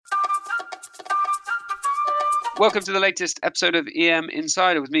Welcome to the latest episode of EM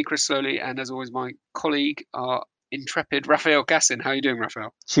Insider with me, Chris Slowly, and as always, my colleague, our intrepid Raphael Kassin. How are you doing,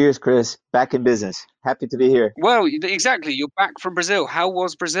 Raphael? Cheers, Chris. Back in business. Happy to be here. Well, exactly. You're back from Brazil. How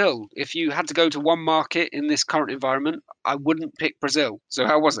was Brazil? If you had to go to one market in this current environment, I wouldn't pick Brazil. So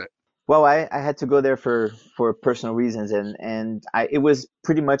how was it? Well, I had to go there for personal reasons, and it was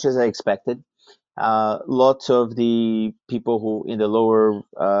pretty much as I expected. Lots of the people who in the lower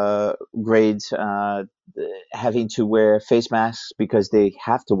grades having to wear face masks because they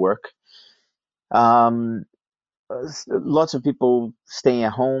have to work. Um, Lots of people staying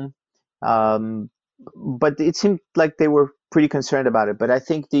at home, um, but it seemed like they were pretty concerned about it. But I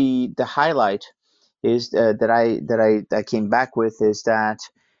think the highlight is that I came back with is that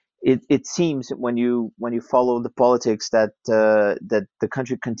it seems when you follow the politics that the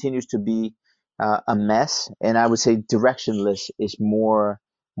country continues to be a mess, and I would say directionless is more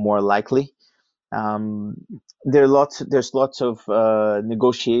likely. Um, there's lots of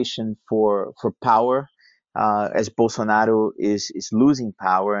negotiation for power, as Bolsonaro is losing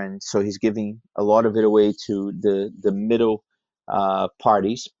power, and so he's giving a lot of it away to the middle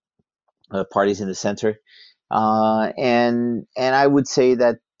parties, parties in the center. And I would say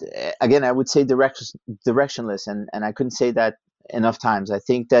that again, I would say directionless, and I couldn't say that enough times. I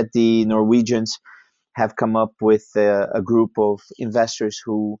think that the Norwegians have come up with a group of investors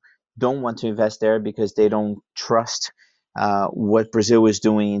who don't want to invest there because they don't trust what Brazil is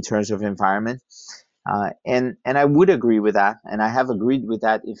doing in terms of environment. And I would agree with that, and I have agreed with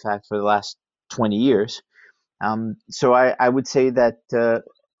that, in fact, for the last 20 years. So I would say that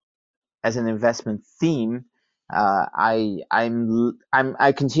as an investment theme, I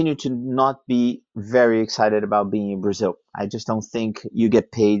continue to not be very excited about being in Brazil. I just don't think you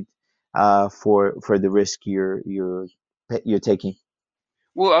get paid for the risk you're taking.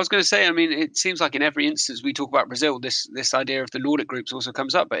 Well, I was going to say, I mean, it seems like in every instance we talk about Brazil, this idea of the Nordic groups also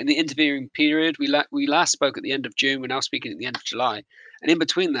comes up. But in the intervening period, we last spoke at the end of June. We're now speaking at the end of July, and in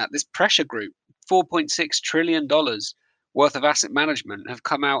between that, this pressure group, $4.6 trillion worth of asset management, have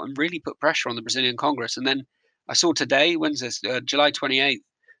come out and really put pressure on the Brazilian Congress. And then I saw today, when's this? July 28th,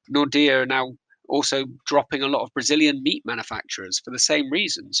 Nordea are now also dropping a lot of Brazilian meat manufacturers for the same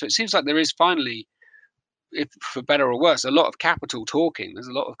reason. So it seems like there is finally, if for better or worse, a lot of capital talking. There's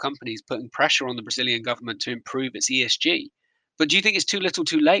a lot of companies putting pressure on the Brazilian government to improve its ESG. But do you think it's too little,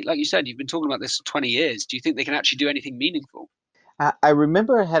 too late? Like you said, you've been talking about this for 20 years. Do you think they can actually do anything meaningful? I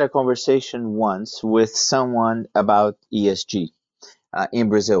remember I had a conversation once with someone about ESG in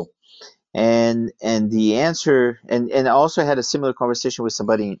Brazil, and the answer, and I also had a similar conversation with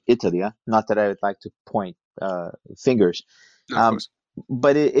somebody in Italy. Not that I would like to point fingers, No, of um, course.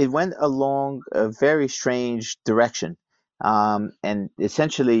 but it went along a very strange direction. And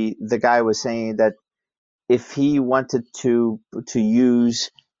essentially, the guy was saying that if he wanted to use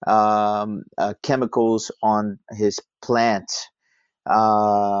chemicals on his plants,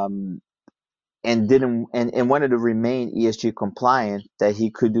 um, and wanted to remain ESG compliant, that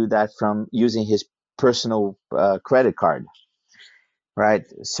he could do that from using his personal credit card, right?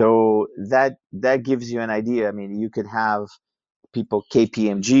 So that gives you an idea. I mean, you could have people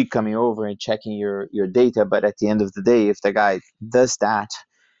KPMG coming over and checking your data, but at the end of the day, if the guy does that,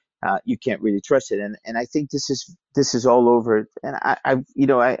 you can't really trust it. And I think this is all over. And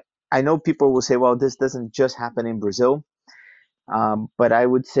I know people will say, well, this doesn't just happen in Brazil, but I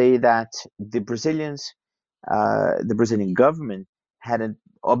would say that the Brazilian government had an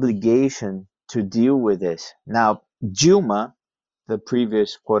obligation to deal with this. Now, Dilma, the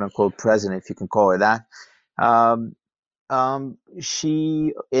previous quote unquote president, if you can call her that, um,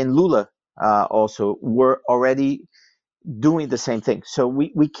 she and Lula also were already doing the same thing. So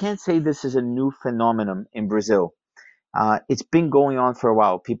we can't say this is a new phenomenon in Brazil. It's been going on for a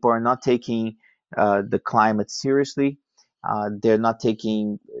while. People are not taking the climate seriously. They're not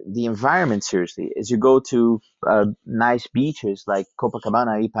taking the environment seriously. As you go to nice beaches like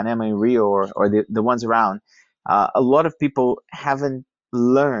Copacabana, Ipanema in Rio, or the ones around, a lot of people haven't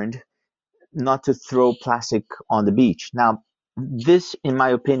learned not to throw plastic on the beach. Now, this, in my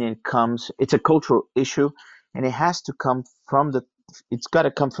opinion, it's a cultural issue, and it has to come it's got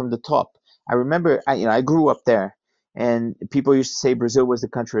to come from the top. I remember, I grew up there, and people used to say Brazil was the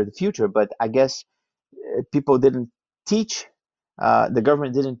country of the future, but I guess people didn't teach, the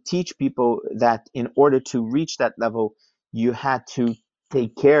government didn't teach people that in order to reach that level, you had to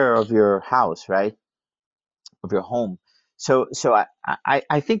take care of your house, right? Of your home. So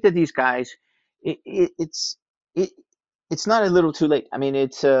I think that these guys, it, it, it's it, it's not a little too late. I mean,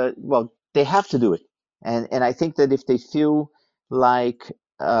 it's well, they have to do it, and I think that if they feel like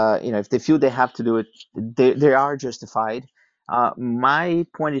if they feel they have to do it, they are justified. My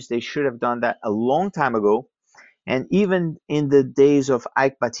point is they should have done that a long time ago. And even in the days of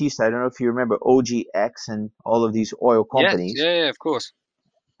Ike Batista, I don't know if you remember OGX and all of these oil Yes, companies. yeah, yeah, of course.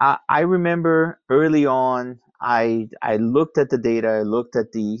 I remember early on, I looked at the data, I looked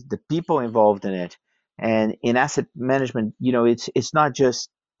at the people involved in it, and in asset management, it's not just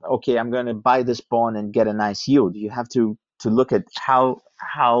okay, I'm going to buy this bond and get a nice yield. You have to look at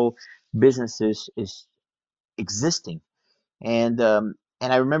how businesses is existing, and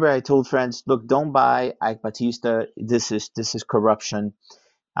I remember I told friends, look, don't buy Ike Batista. This is corruption,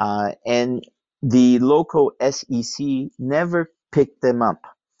 and the local SEC never picked them up.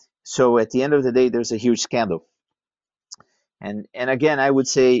 So at the end of the day, there's a huge scandal. And again, I would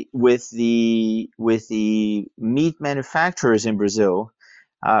say with the meat manufacturers in Brazil,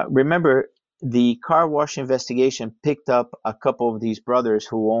 remember the car wash investigation picked up a couple of these brothers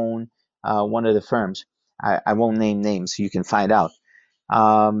who own one of the firms. I won't name names, so you can find out.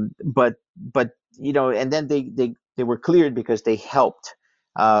 But and then they were cleared because they helped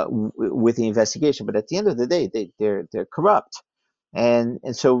with the investigation. But at the end of the day, they're corrupt, and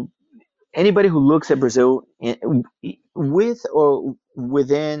so anybody who looks at Brazil with or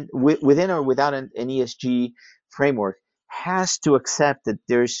within or without an ESG framework has to accept that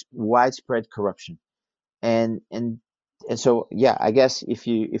there's widespread corruption. And and and so yeah, I guess if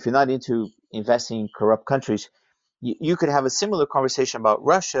you're not into investing in corrupt countries, you could have a similar conversation about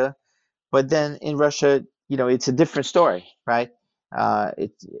Russia, but then in Russia, it's a different story, right?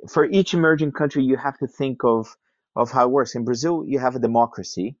 It For each emerging country, you have to think of how it works. In Brazil, you have a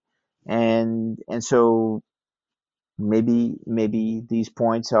democracy, and so maybe these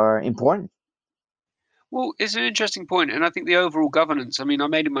points are important. Well, it's an interesting point, and I think the overall governance. I mean, I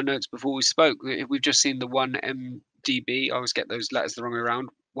made in my notes before we spoke that if we've just seen the one MDB. I always get those letters the wrong way around.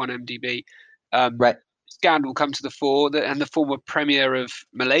 One MDB um, Right. scandal come to the fore, and the former premier of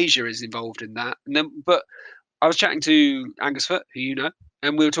Malaysia is involved in that. And then, but I was chatting to Angus Foot, who you know,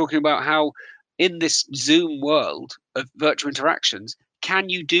 and we were talking about how in this Zoom world of virtual interactions, can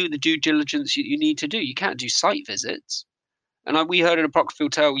you do the due diligence you need to do? You can't do site visits. And we heard an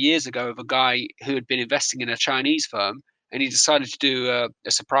apocryphal tale years ago of a guy who had been investing in a Chinese firm, and he decided to do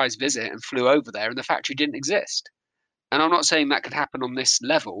a surprise visit and flew over there, and the factory didn't exist. And I'm not saying that could happen on this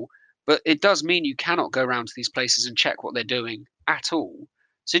level, but it does mean you cannot go around to these places and check what they're doing at all.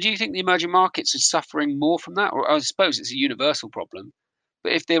 So do you think the emerging markets are suffering more from that? Or I suppose it's a universal problem.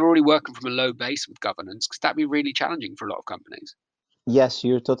 But if they're already working from a low base with governance, could that be really challenging for a lot of companies? Yes,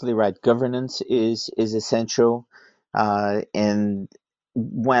 you're totally right. Governance is essential, and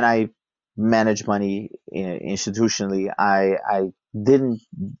when I manage money institutionally, I didn't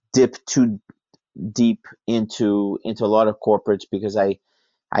dip too deep into a lot of corporates because I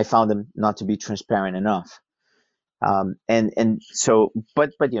found them not to be transparent enough. And so,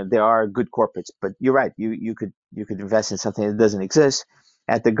 but there are good corporates. But you're right. You could invest in something that doesn't exist.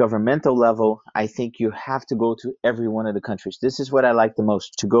 At the governmental level, I think you have to go to every one of the countries. This is what I like the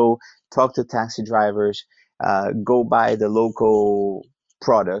most: to go talk to taxi drivers, go buy the local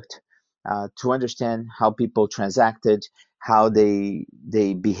product, to understand how people transacted, how they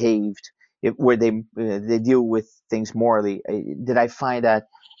behaved, where they deal with things morally. Did I find that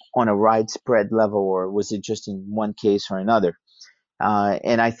on a widespread level, or was it just in one case or another?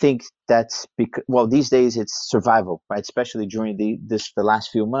 And I think that's because, well, these days it's survival, right? Especially during the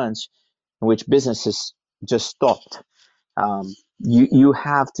last few months, in which businesses just stopped. You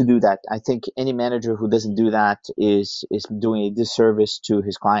have to do that. I think any manager who doesn't do that is doing a disservice to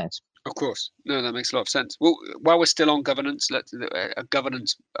his clients. Of course. No, that makes a lot of sense. Well, while we're still on governance, let's a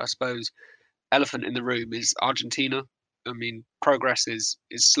governance, I suppose, elephant in the room is Argentina. I mean, progress is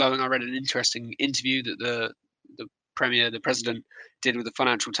slowing. I read an interesting interview that the president, did with the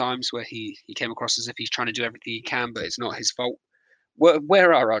Financial Times, where he came across as if he's trying to do everything he can, but it's not his fault.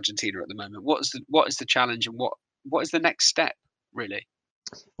 Where are Argentina at the moment? What is the challenge, and what is the next step really?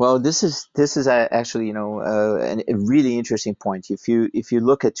 Well, this is actually a really interesting point. If you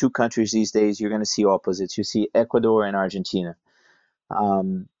look at two countries these days, you're going to see opposites. You see Ecuador and Argentina,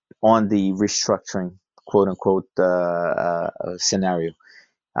 um, on the restructuring, quote unquote, scenario.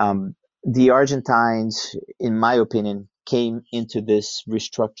 Um, the Argentines, in my opinion, came into this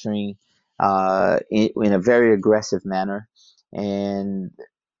restructuring in a very aggressive manner, and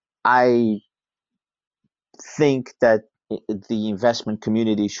I think that the investment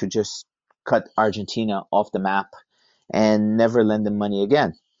community should just cut Argentina off the map and never lend them money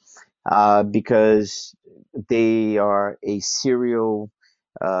again, because they are a serial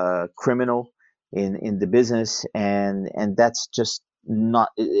criminal in the business, and that's just not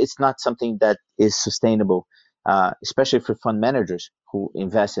it's not something that is sustainable, especially for fund managers who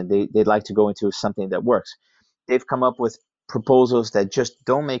invest and they'd like to go into something that works. They've come up with proposals that just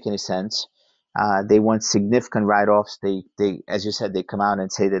don't make any sense. They want significant write-offs. As you said, they come out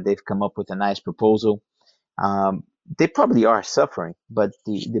and say that they've come up with a nice proposal. um, they probably are suffering, but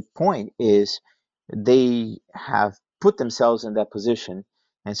the point is they have put themselves in that position,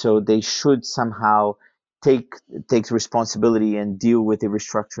 and so they should somehow take take responsibility and deal with the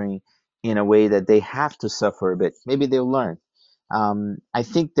restructuring in a way that they have to suffer a bit. Maybe they'll learn. I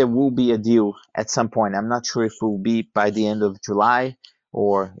think there will be a deal at some point. I'm not sure if it will be by the end of July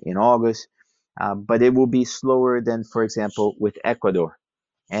or in August, but it will be slower than, for example, with Ecuador.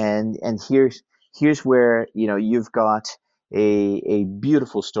 And here's where you've got a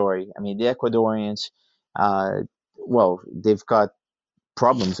beautiful story. I mean, the Ecuadorians, uh, well, they've got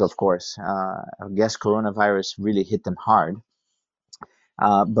problems, of course. I guess coronavirus really hit them hard,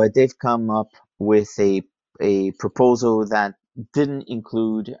 but they've come up with a proposal that didn't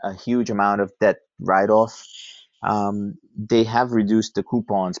include a huge amount of debt write-off. They have reduced the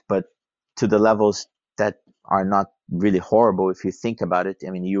coupons, but to the levels that are not really horrible if you think about it.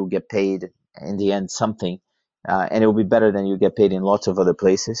 I mean, you get paid in the end something, and it will be better than you get paid in lots of other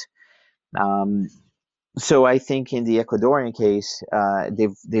places. Um, so I think in the Ecuadorian case,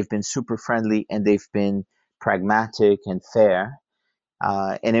 they've been super friendly and they've been pragmatic and fair,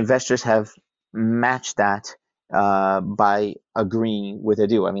 and investors have matched that by agreeing with a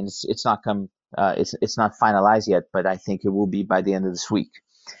deal. I mean, it's not finalized yet, but I think it will be by the end of this week.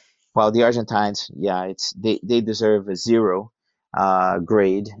 While the Argentines, yeah, they deserve a zero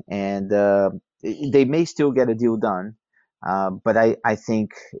grade, and they may still get a deal done, but I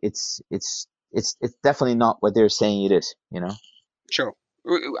think it's definitely not what they're saying it is. You know. Sure.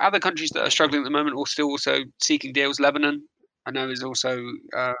 Other countries that are struggling at the moment or still also seeking deals, Lebanon, I know is also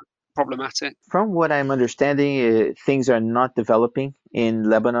problematic. From what I'm understanding, things are not developing in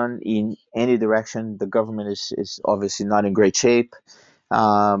Lebanon in any direction. The government is obviously not in great shape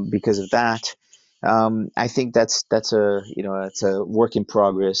because of that. I think that's a it's a work in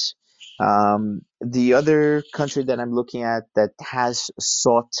progress. The other country that I'm looking at that has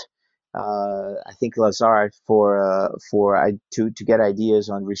sought, I think Lazard to get ideas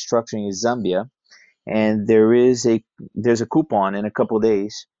on restructuring is Zambia, and there's a coupon in a couple of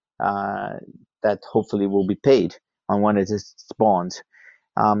days uh, that hopefully will be paid on one of its bonds.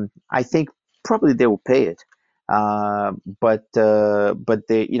 I think probably they will pay it, but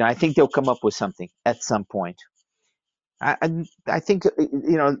they I think they'll come up with something at some point. I think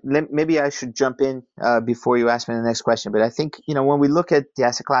maybe I should jump in before you ask me the next question. But I think when we look at the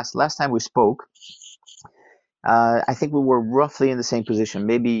asset class, last time we spoke, I think we were roughly in the same position,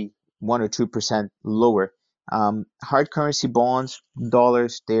 maybe 1 or 2% lower. Hard currency bonds,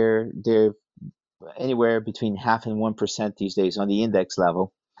 dollars, they're anywhere between 0.5% and 1% these days on the index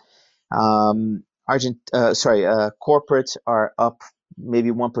level. Corporates are up maybe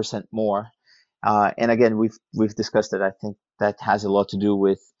 1% more. And again, we've discussed that. I think that has a lot to do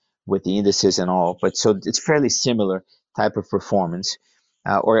with the indices and all. But so it's fairly similar type of performance,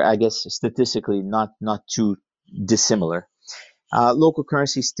 or I guess statistically not too dissimilar. Local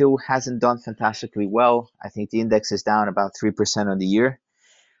currency still hasn't done fantastically well. I think the index is down about 3% on the year.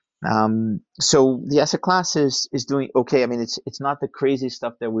 So the asset class is doing okay. I mean, it's not the crazy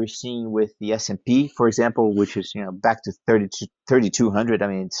stuff that we're seeing with the S&P, for example, which is back to 3,200. I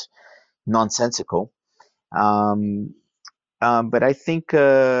mean, it's nonsensical. Um, but I think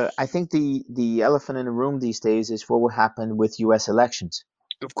the elephant in the room these days is what will happen with U.S. elections.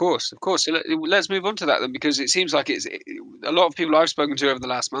 Of course, of course. So let's move on to that then, because it seems like a lot of people I've spoken to over the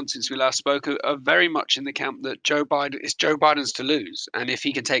last month since we last spoke are very much in the camp that it's Joe Biden's to lose, and if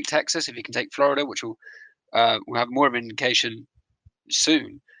he can take Texas, if he can take Florida, which will have more of an indication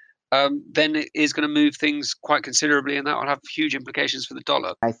soon, then it is going to move things quite considerably, and that will have huge implications for the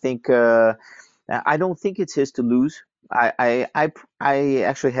dollar. I don't think it's his to lose. I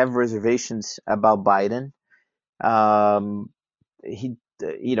actually have reservations about Biden. Um, he,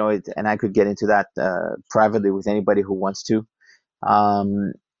 and I could get into that privately with anybody who wants to.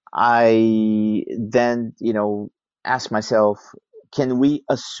 Um, I then, ask myself, can we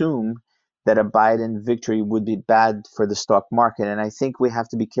assume that a Biden victory would be bad for the stock market? And I think we have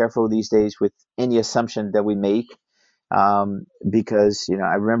to be careful these days with any assumption that we make. Because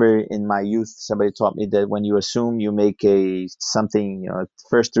I remember in my youth somebody taught me that when you assume, you make a something,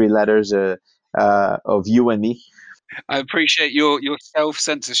 first three letters of you and me. I appreciate your self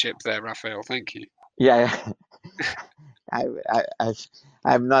censorship there, Raphael. Thank you. Yeah, I,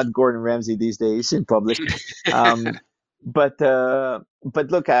 I'm not Gordon Ramsay these days in public. Um, But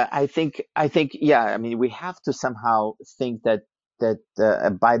look, I think yeah. I mean, we have to somehow think that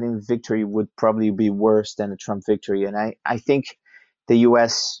a Biden victory would probably be worse than a Trump victory, and I think the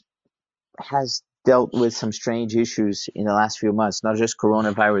U.S. has dealt with some strange issues in the last few months, not just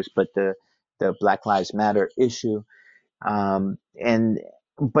coronavirus, but the Black Lives Matter issue. And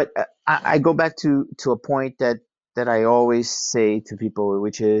but I go back to a point that I always say to people,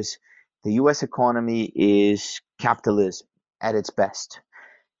 which is the U.S. economy is capitalism at its best.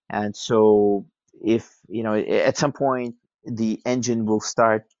 And so if, at some point the engine will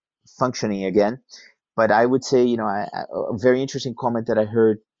start functioning again. But I would say, a very interesting comment that I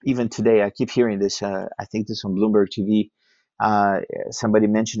heard even today, I keep hearing this, I think this on Bloomberg TV, somebody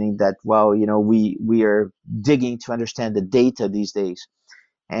mentioning that, well, we are digging to understand the data these days.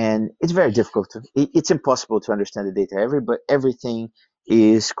 And it's very difficult it's impossible to understand the data. Everything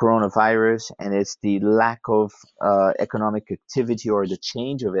is coronavirus, and it's the lack of economic activity or the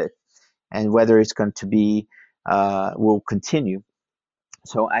change of it, and whether it's going to be will continue.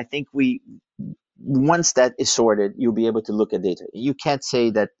 So I think we once that is sorted, you'll be able to look at data. You can't say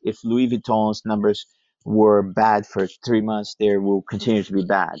that if Louis Vuitton's numbers were bad for 3 months, they will continue to be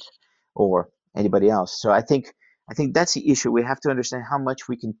bad, or anybody else. So I think that's the issue. We have to understand how much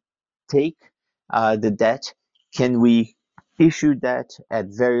we can take the debt. Can we issue debt at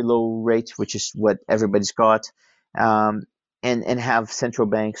very low rates, which is what everybody's got, um, and have central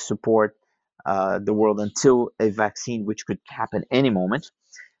banks support the world until a vaccine, which could happen any moment.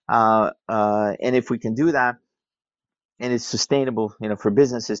 And if we can do that, and it's sustainable, for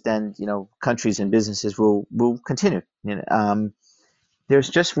businesses, then countries and businesses will continue. There's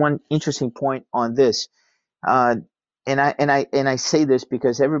just one interesting point on this, uh, and I say this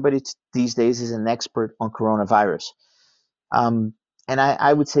because everybody these days is an expert on coronavirus. Um, and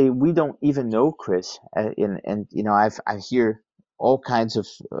I would say we don't even know, Chris. And I hear all kinds of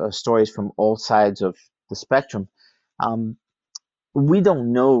stories from all sides of the spectrum. Um, we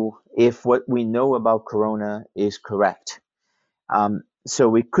don't know if what we know about corona is correct.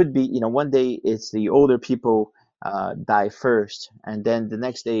 So it could be, one day it's the older people die first, and then the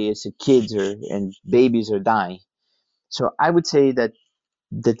next day it's the kids and babies are dying. So I would say that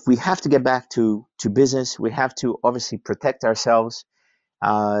we have to get back to business. We have to obviously protect ourselves,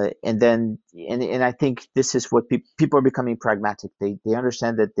 and I think this is what people are becoming pragmatic. They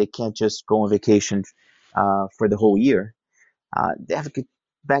understand that they can't just go on vacation for the whole year. They have to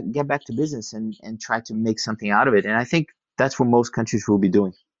get back to business and try to make something out of it. And I think that's what most countries will be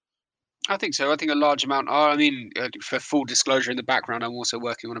doing. I think so. I think a large amount are. I mean, for full disclosure, in the background, I'm also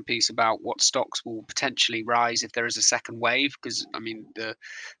working on a piece about what stocks will potentially rise if there is a second wave, because I mean, the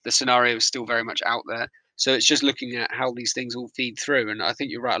scenario is still very much out there. So it's just looking at how these things all feed through. And I think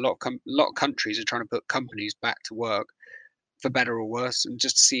you're right. A lot of countries are trying to put companies back to work, for better or worse, and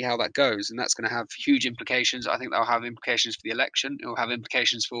just to see how that goes. And that's going to have huge implications. I think that'll have implications for the election. It will have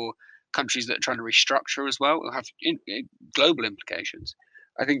implications for countries that are trying to restructure as well. It'll have global implications.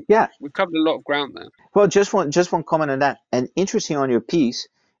 I think Yeah. we've covered a lot of ground there. Well, just one comment on that. And interesting on your piece,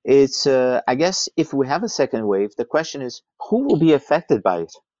 it's I guess if we have a second wave, the question is who will be affected by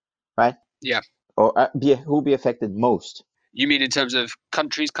it, right? Yeah. Or who will be affected most? You mean in terms of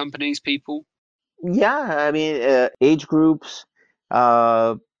countries, companies, people? Yeah, I mean, age groups,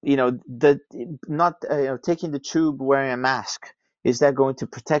 the not taking the tube wearing a mask, is that going to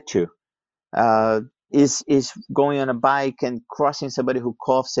protect you? Is going on a bike and crossing somebody who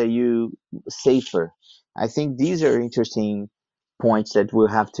coughs at you safer? I think these are interesting points that we'll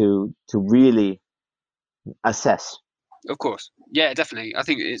have to really assess. Of course. Yeah, definitely. I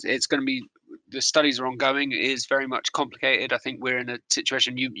think it's going to be, the studies are ongoing. It is very much complicated. I think we're in a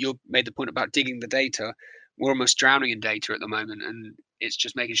situation, you made the point about digging the data. We're almost drowning in data at the moment, and it's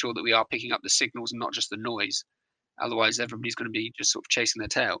just making sure that we are picking up the signals and not just the noise. Otherwise, everybody's going to be just sort of chasing their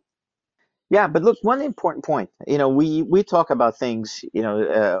tail. Yeah, but look, one important point. We talk about things,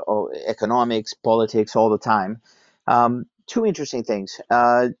 economics, politics all the time. Two interesting things.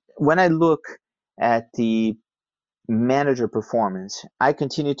 When I look at the manager performance, I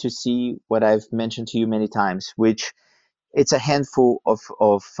continue to see what I've mentioned to you many times, which it's a handful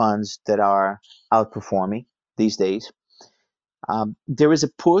of funds that are outperforming these days. There is a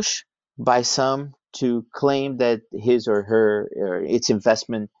push by some to claim that his or her or its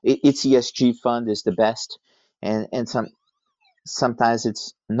investment, its ESG fund is the best, and sometimes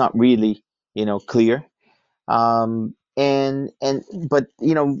it's not really clear. And but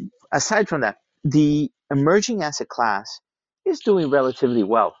aside from that, the emerging asset class is doing relatively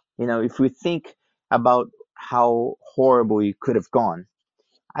well. If we think about how horrible it could have gone,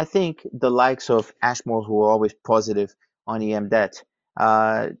 I think the likes of Ashmore, who are always positive, on EM debt.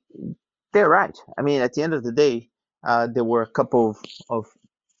 Uh, they're right. I mean, at the end of the day, there were a couple of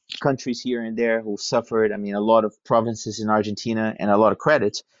countries here and there who suffered. I mean, a lot of provinces in Argentina and a lot of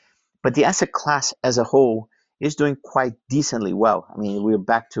credits, but the asset class as a whole is doing quite decently well. I mean, we're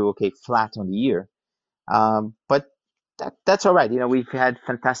back to okay, flat on the year, but that's all right. You know, we've had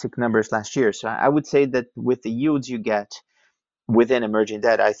fantastic numbers last year, so I would say that with the yields you get within emerging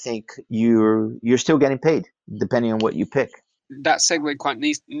debt, I think you're still getting paid depending on what you pick. That segued quite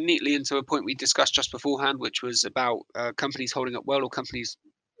neatly into a point we discussed just beforehand, which was about companies holding up well or companies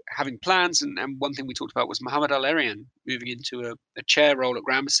having plans. And one thing we talked about was Mohamed El-Erian moving into a chair role at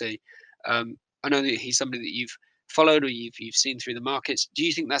Gramercy. I know that he's somebody that you've followed or you've seen through the markets. Do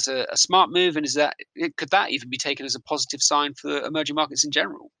you think that's a smart move? And could that even be taken as a positive sign for emerging markets in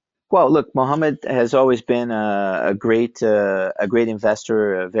general? Well, look, Mohammed has always been a great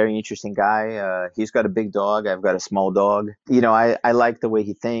investor, a very interesting guy. He's got a big dog. I've got a small dog. You know, I like the way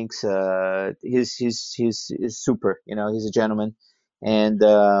he thinks. He's super. You know, he's a gentleman, and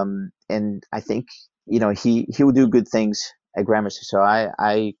I think you know he will do good things at Gramercy. So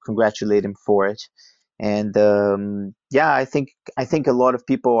I congratulate him for it. And yeah, I think a lot of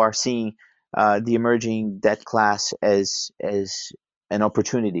people are seeing the emerging debt class as an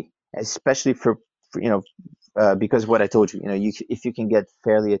opportunity, especially for because of what I told you, you know, if you can get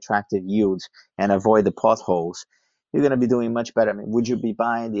fairly attractive yields and avoid the potholes, you're going to be doing much better. I mean, would you be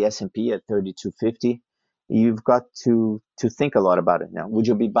buying the S&P at 3250? You've got to think a lot about it now. Would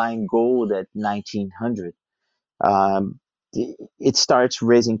you be buying gold at 1900? Um, it starts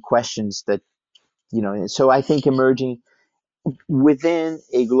raising questions that you know. So I think emerging within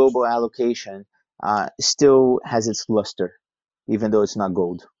a global allocation still has its luster, even though it's not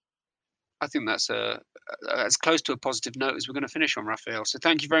gold. I think that's as close to a positive note as we're going to finish on, Raphael. So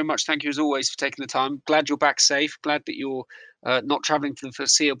thank you very much. Thank you as always for taking the time. Glad you're back safe. Glad that you're not traveling for the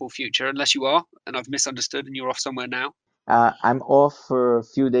foreseeable future, unless you are, and I've misunderstood and you're off somewhere now. I'm off for a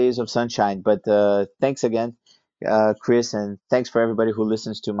few days of sunshine, but thanks again, Chris, and thanks for everybody who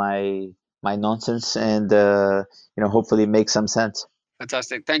listens to my nonsense and you know hopefully make some sense.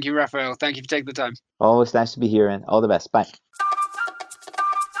 Fantastic. Thank you, Raphael. Thank you for taking the time. Always nice to be here, and all the best. Bye.